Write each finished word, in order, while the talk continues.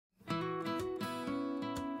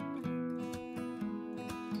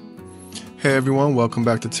Hey everyone, welcome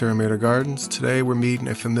back to Terra Mater Gardens. Today we're meeting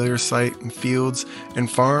a familiar sight in fields and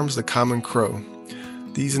farms, the common crow.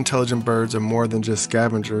 These intelligent birds are more than just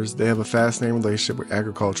scavengers, they have a fascinating relationship with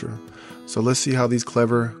agriculture. So let's see how these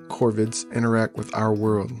clever corvids interact with our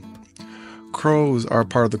world. Crows are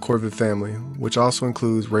part of the corvid family, which also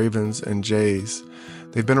includes ravens and jays.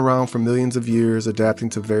 They've been around for millions of years, adapting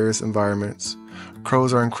to various environments.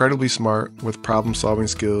 Crows are incredibly smart, with problem-solving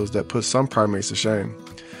skills that put some primates to shame.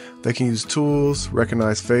 They can use tools,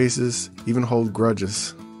 recognize faces, even hold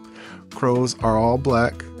grudges. Crows are all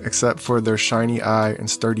black, except for their shiny eye and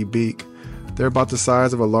sturdy beak. They're about the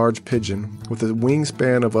size of a large pigeon, with a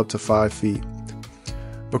wingspan of up to 5 feet.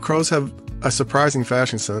 But crows have a surprising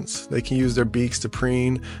fashion sense. They can use their beaks to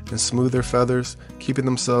preen and smooth their feathers, keeping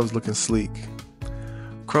themselves looking sleek.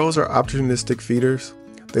 Crows are opportunistic feeders.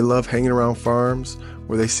 They love hanging around farms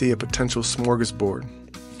where they see a potential smorgasbord.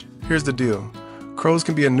 Here's the deal. Crows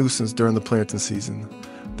can be a nuisance during the planting season.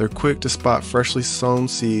 They're quick to spot freshly sown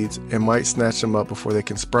seeds and might snatch them up before they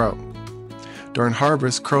can sprout. During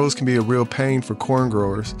harvest, crows can be a real pain for corn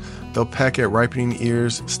growers. They'll peck at ripening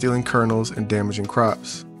ears, stealing kernels, and damaging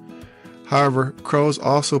crops. However, crows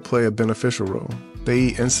also play a beneficial role. They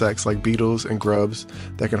eat insects like beetles and grubs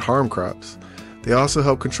that can harm crops. They also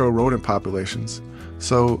help control rodent populations,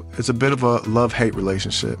 so it's a bit of a love-hate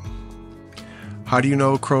relationship. How do you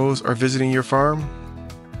know crows are visiting your farm?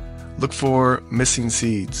 Look for missing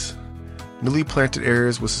seeds. Newly planted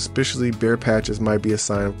areas with suspiciously bare patches might be a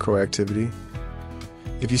sign of crow activity.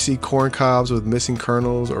 If you see corn cobs with missing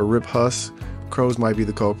kernels or ripped husks, crows might be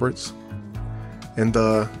the culprits. And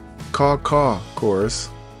the caw-caw chorus.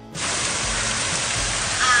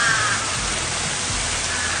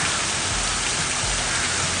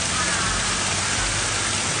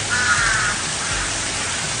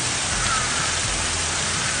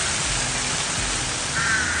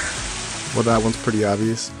 Well, that one's pretty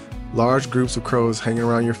obvious. Large groups of crows hanging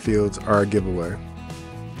around your fields are a giveaway.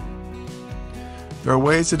 There are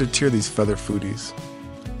ways to deter these feathered foodies.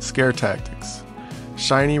 Scare tactics.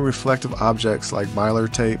 Shiny reflective objects like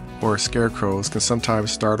mylar tape or scarecrows can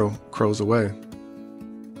sometimes startle crows away.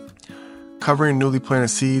 Covering newly planted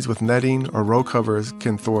seeds with netting or row covers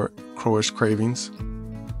can thwart crowish cravings.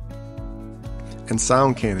 And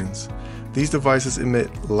sound cannons. These devices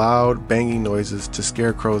emit loud, banging noises to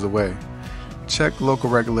scare crows away. Check local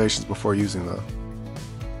regulations before using them.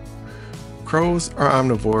 Crows are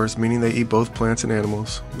omnivores, meaning they eat both plants and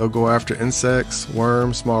animals. They'll go after insects,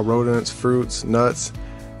 worms, small rodents, fruits, nuts,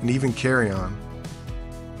 and even carrion.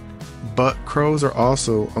 But crows are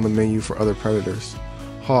also on the menu for other predators.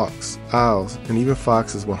 Hawks, owls, and even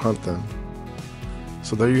foxes will hunt them.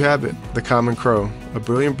 So there you have it, the common crow, a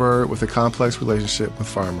brilliant bird with a complex relationship with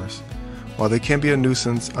farmers. While they can be a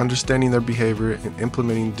nuisance, understanding their behavior and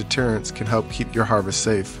implementing deterrents can help keep your harvest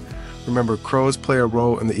safe. Remember, crows play a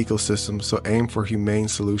role in the ecosystem, so aim for humane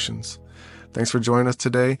solutions. Thanks for joining us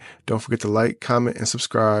today. Don't forget to like, comment, and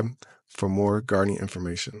subscribe for more gardening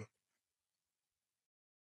information.